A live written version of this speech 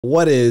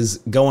What is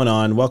going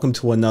on? Welcome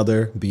to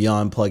another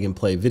Beyond Plug and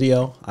Play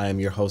video. I am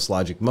your host,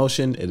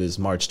 LoGicMoTion. It is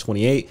March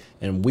 28,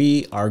 and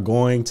we are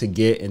going to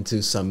get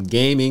into some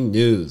gaming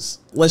news.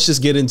 Let's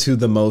just get into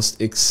the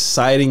most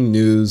exciting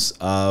news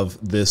of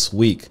this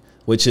week,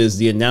 which is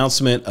the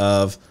announcement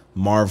of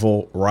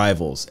Marvel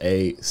Rivals,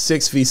 a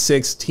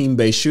 6v6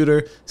 team-based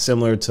shooter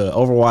similar to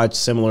Overwatch,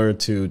 similar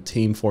to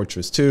Team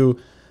Fortress 2.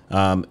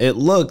 It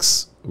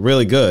looks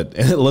really good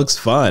and it looks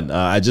fun.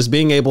 Just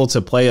being able to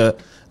play a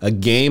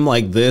game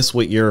like this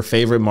with your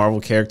favorite Marvel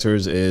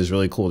characters is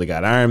really cool. They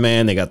got Iron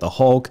Man, they got the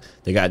Hulk,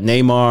 they got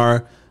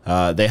Neymar,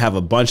 they have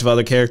a bunch of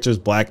other characters,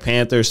 Black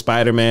Panther,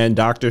 Spider-Man,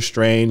 Doctor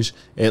Strange.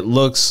 It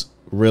looks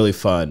really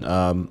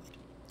fun.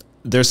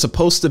 There's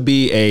supposed to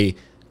be a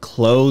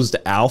closed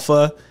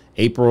alpha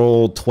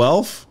April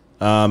 12th,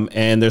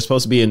 and there's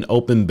supposed to be an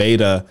open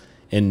beta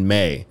in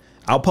May.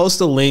 I'll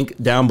post a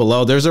link down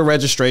below. There's a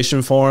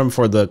registration form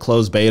for the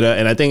closed beta,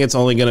 and I think it's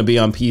only going to be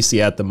on PC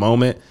at the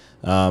moment,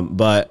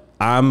 but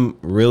I'm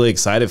really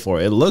excited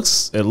for it. It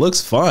looks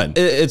fun.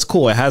 It's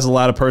cool. It has a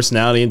lot of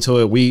personality into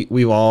it.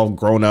 We've all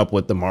grown up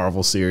with the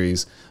Marvel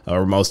series,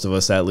 or most of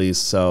us at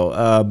least.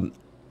 So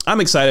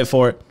I'm excited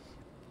for it.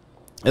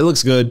 It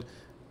looks good.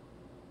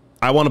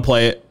 I want to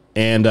play it,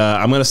 and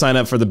I'm going to sign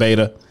up for the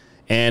beta.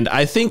 And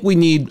I think we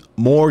need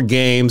more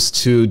games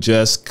to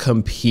just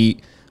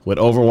compete with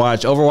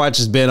Overwatch. Overwatch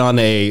has been on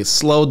a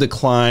slow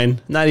decline,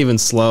 not even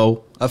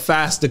slow, a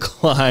fast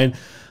decline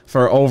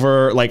for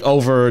over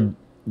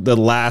the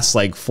last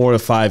 4 to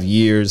 5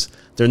 years.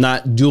 They're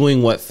not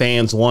doing what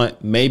fans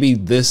want. Maybe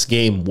this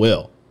game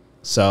will.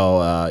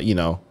 So, you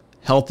know,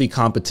 healthy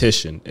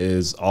competition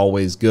is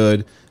always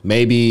good.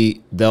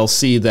 Maybe they'll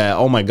see that,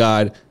 oh my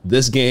God,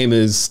 this game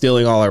is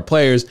stealing all our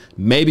players.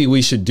 Maybe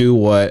we should do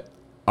what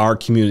our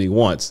community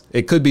wants.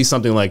 It could be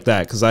something like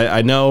that, because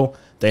I know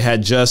they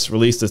had just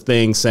released a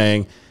thing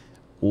saying,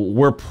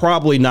 we're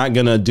probably not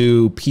going to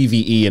do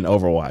PvE in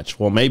Overwatch.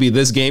 Well, maybe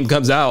this game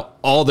comes out,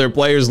 all their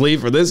players leave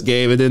for this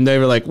game, and then they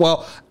were like,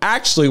 well,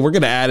 actually, we're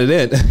going to add it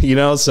in, you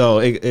know? So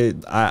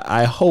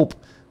I hope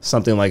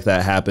something like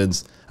that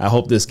happens. I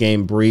hope this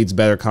game breeds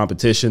better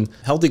competition.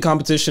 Healthy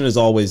competition is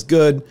always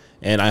good,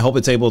 and I hope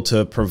it's able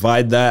to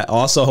provide that. I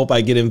also hope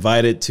I get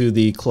invited to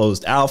the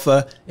closed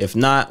alpha. If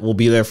not, we'll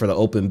be there for the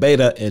open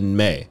beta in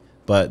May.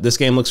 But this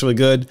game looks really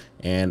good,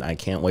 and I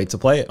can't wait to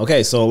play it.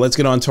 Okay, so let's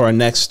get on to our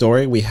next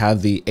story. We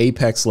have the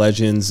Apex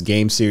Legends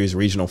Game Series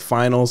Regional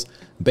Finals.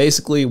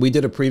 Basically, we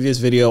did a previous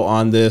video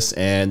on this,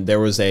 and there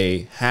was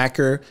a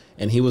hacker,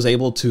 and he was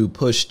able to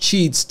push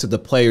cheats to the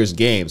player's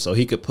game. So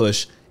he could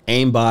push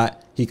aimbot,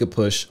 he could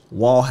push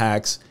wall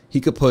hacks, he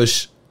could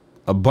push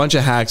a bunch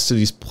of hacks to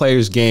these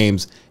players'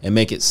 games and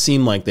make it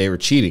seem like they were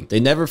cheating. They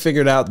never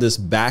figured out this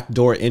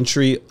backdoor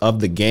entry of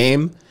the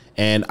game,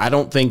 and I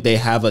don't think they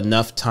have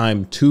enough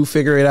time to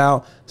figure it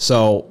out.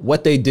 So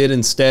what they did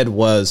instead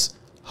was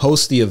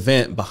host the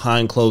event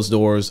behind closed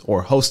doors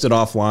or host it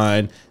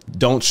offline.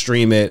 Don't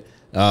stream it.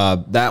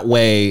 That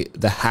way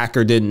the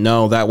hacker didn't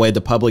know. That way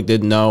the public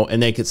didn't know,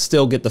 and they could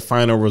still get the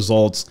final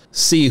results,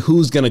 see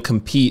who's going to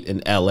compete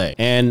in LA.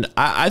 And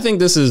I think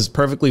this is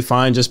perfectly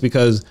fine, just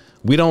because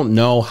we don't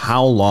know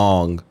how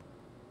long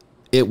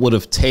it would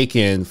have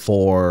taken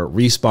for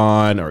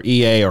Respawn or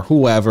EA or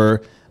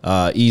whoever,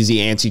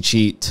 Easy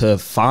Anti-Cheat, to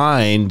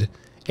find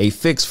a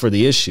fix for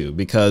the issue,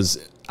 because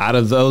out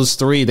of those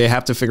three, they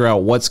have to figure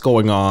out what's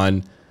going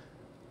on.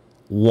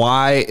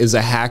 Why is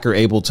a hacker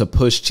able to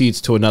push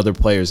cheats to another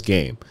player's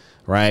game,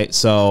 right?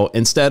 So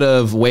instead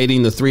of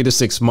waiting the 3 to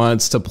 6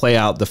 months to play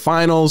out the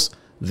finals,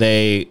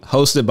 they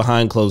host it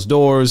behind closed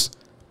doors,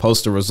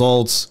 post the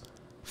results,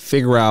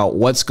 figure out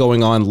what's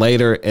going on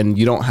later, and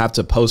you don't have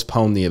to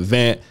postpone the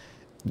event.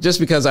 Just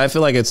because I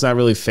feel like it's not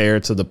really fair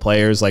to the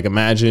players. Like,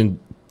 imagine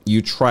you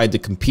tried to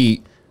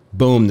compete,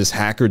 boom, this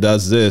hacker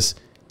does this,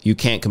 you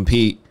can't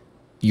compete,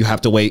 you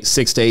have to wait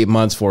 6 to 8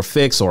 months for a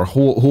fix, or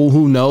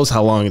who knows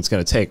how long it's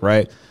going to take,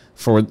 right,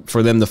 for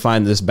them to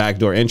find this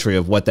backdoor entry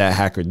of what that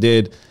hacker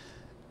did.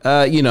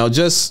 You know,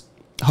 just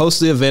host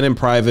the event in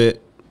private,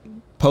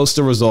 post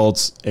the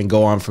results, and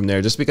go on from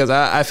there, just because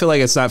I feel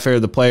like it's not fair to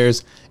the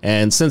players.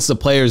 And since the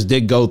players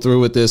did go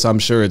through with this, I'm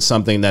sure it's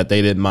something that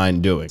they didn't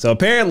mind doing. So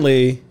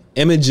apparently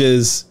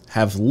images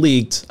have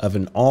leaked of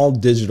an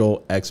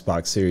all-digital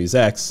Xbox Series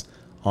X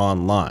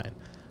online.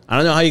 I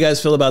don't know how you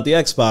guys feel about the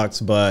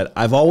Xbox, but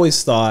I've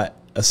always thought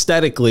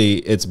aesthetically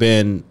it's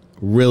been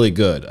really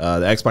good. The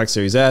Xbox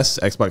Series S,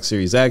 Xbox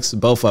Series X,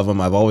 both of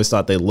them, I've always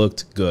thought they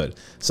looked good.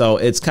 So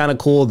it's kind of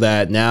cool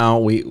that now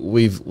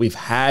we've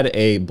had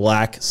a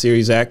black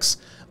Series X,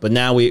 but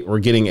now we're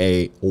getting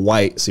a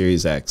white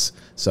Series X.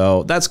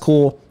 So that's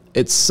cool.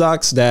 It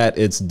sucks that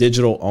it's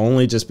digital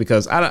only, just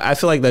because I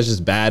feel like that's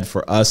just bad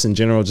for us in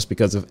general, just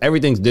because if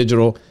everything's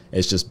digital,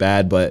 it's just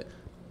bad. But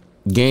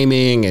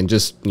gaming and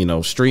just, you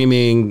know,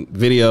 streaming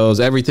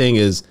videos, everything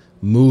is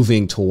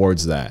moving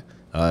towards that.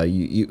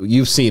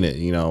 You've seen it,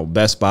 you know,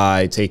 Best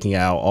Buy taking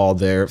out all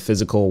their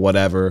physical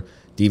whatever,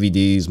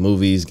 DVDs,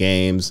 movies,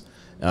 games.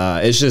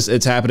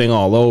 It's happening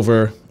all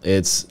over.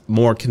 It's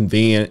more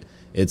convenient.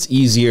 It's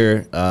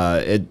easier.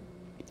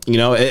 You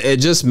know, it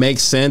just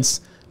makes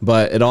sense,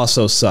 but it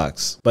also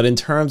sucks. But in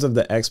terms of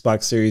the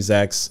Xbox Series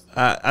X,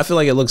 I feel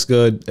like it looks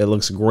good. It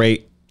looks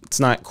great. It's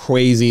not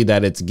crazy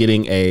that it's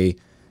getting a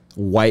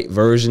white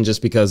version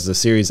just because the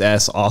Series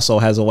S also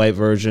has a white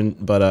version.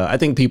 But I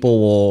think people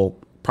will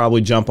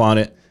probably jump on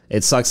it.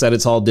 It sucks that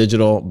it's all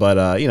digital,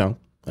 but you know,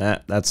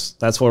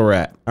 that's where we're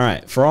at. All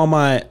right, for all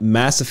my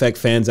Mass Effect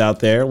fans out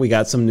there, we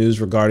got some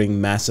news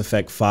regarding Mass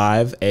Effect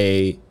 5.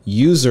 A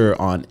user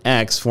on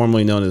X,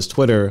 formerly known as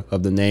Twitter,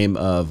 of the name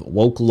of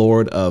Woke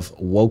Lord of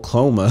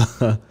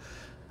Wokehoma.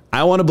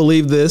 I want to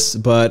believe this,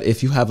 but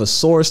if you have a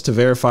source to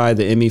verify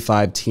the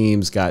ME5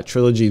 teams got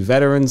trilogy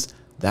veterans,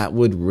 that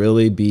would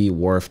really be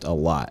worth a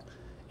lot.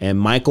 And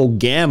Michael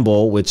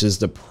Gamble, which is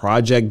the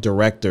project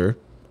director,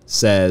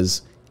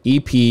 says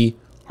EP,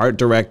 art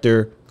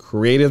director,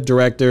 creative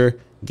director,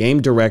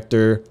 game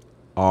director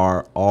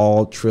are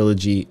all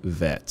trilogy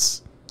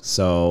vets.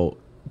 So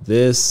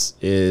this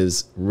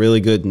is really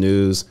good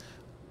news.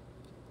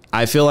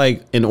 I feel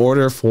like in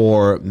order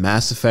for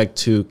Mass Effect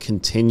to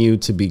continue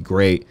to be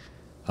great,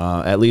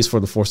 at least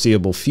for the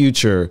foreseeable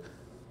future,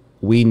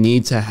 we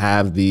need to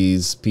have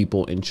these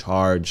people in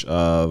charge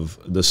of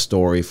the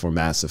story for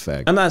Mass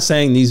Effect. I'm not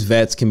saying these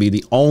vets can be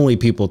the only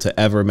people to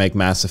ever make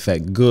Mass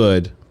Effect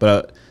good,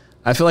 but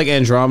I feel like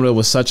Andromeda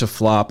was such a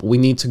flop. We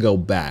need to go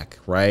back,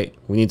 right?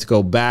 We need to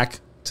go back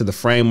to the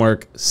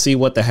framework, see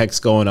what the heck's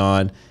going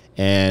on,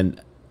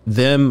 and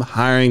them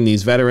hiring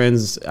these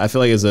veterans, I feel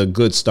like is a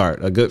good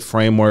start, a good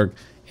framework,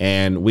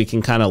 and we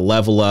can kind of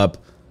level up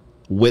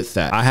with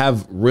that. I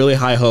have really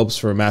high hopes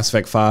for Mass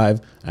Effect 5.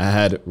 I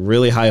had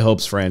really high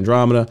hopes for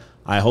Andromeda.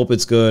 I hope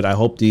it's good. I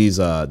hope these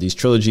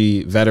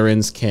trilogy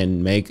veterans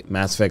can make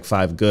Mass Effect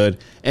 5 good.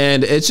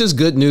 And it's just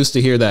good news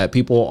to hear that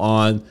people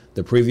on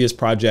the previous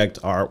project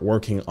are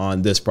working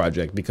on this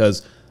project,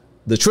 because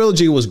the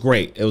trilogy was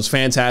great. It was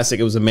fantastic.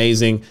 It was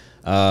amazing.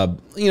 You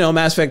know,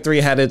 Mass Effect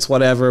 3 had its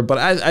whatever, but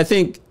I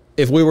think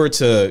if we were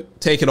to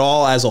take it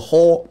all as a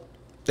whole,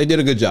 they did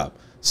a good job.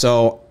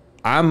 So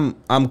I'm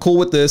cool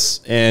with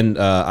this, and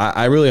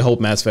I really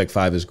hope Mass Effect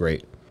 5 is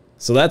great.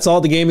 So that's all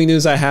the gaming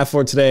news I have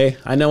for today.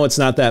 I know it's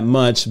not that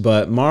much,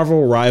 but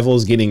Marvel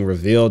Rivals getting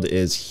revealed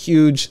is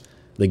huge.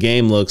 The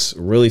game looks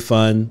really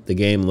fun. The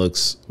game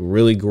looks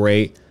really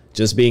great.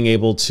 Just being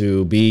able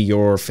to be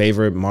your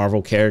favorite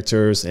Marvel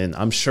characters, and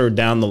I'm sure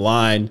down the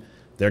line,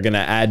 they're gonna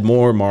add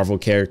more Marvel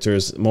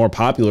characters, more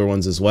popular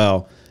ones as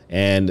well.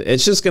 And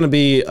it's just gonna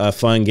be a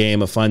fun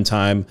game, a fun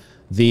time.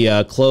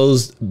 The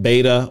closed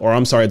beta, or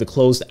I'm sorry, the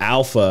closed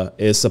alpha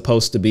is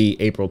supposed to be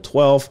April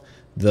 12th.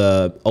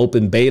 The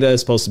open beta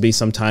is supposed to be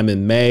sometime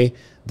in May.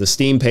 The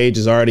Steam page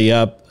is already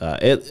up.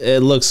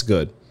 It looks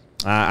good.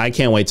 I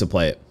can't wait to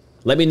play it.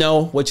 Let me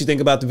know what you think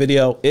about the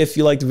video. If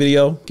you liked the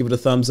video, give it a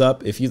thumbs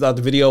up. If you thought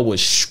the video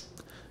was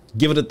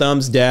give it a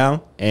thumbs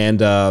down. And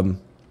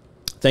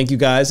thank you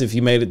guys if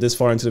you made it this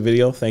far into the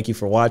video. Thank you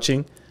for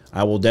watching.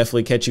 I will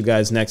definitely catch you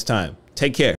guys next time. Take care.